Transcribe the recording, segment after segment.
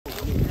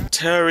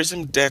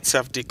Terrorism deaths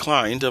have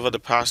declined over the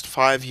past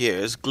 5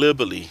 years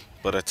globally,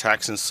 but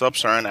attacks in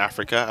sub-Saharan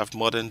Africa have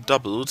more than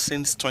doubled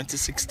since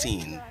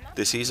 2016.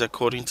 This is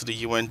according to the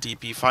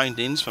UNDP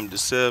findings from the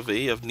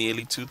survey of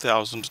nearly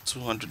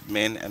 2,200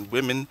 men and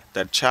women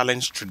that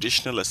challenge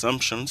traditional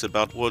assumptions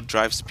about what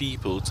drives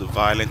people to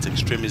violent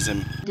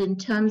extremism. In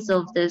terms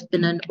of, there's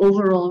been an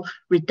overall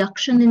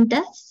reduction in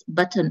deaths,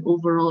 but an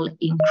overall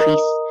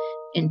increase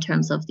in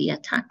terms of the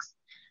attacks.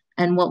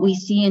 And what we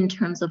see in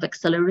terms of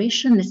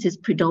acceleration, this is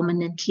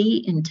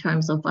predominantly in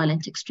terms of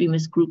violent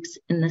extremist groups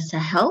in the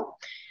Sahel,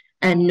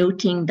 and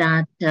noting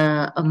that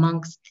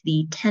amongst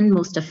the 10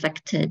 most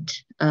affected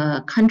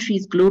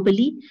countries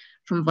globally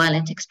from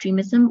violent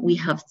extremism, we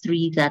have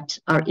 3 that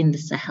are in the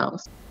Sahel.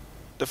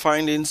 The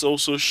findings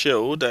also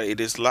show that it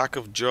is lack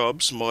of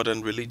jobs more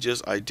than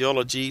religious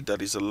ideology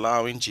that is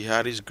allowing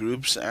jihadist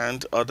groups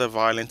and other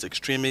violent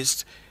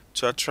extremists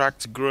to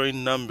attract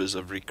growing numbers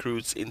of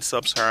recruits in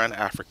sub-Saharan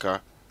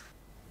Africa.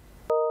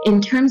 In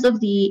terms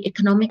of the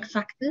economic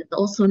factors,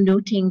 also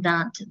noting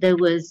that there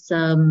was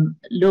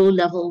low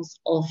levels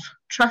of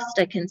trust,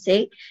 I can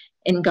say,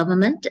 in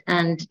government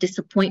and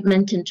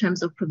disappointment in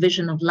terms of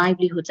provision of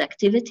livelihoods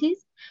activities.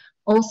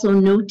 Also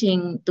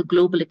noting the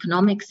global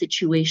economic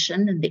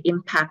situation and the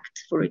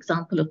impact, for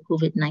example, of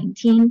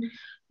COVID-19,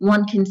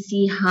 one can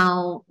see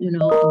how,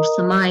 or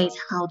surmise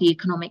how the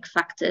economic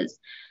factors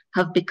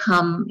have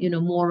become,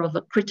 more of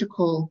a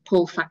critical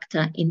pull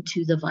factor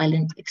into the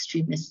violent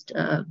extremist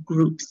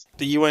groups.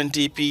 The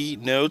UNDP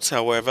notes,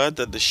 however,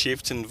 that the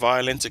shift in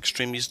violent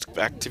extremist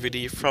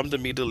activity from the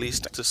Middle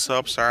East to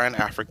sub-Saharan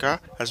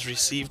Africa has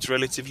received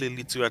relatively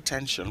little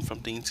attention from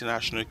the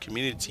international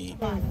community.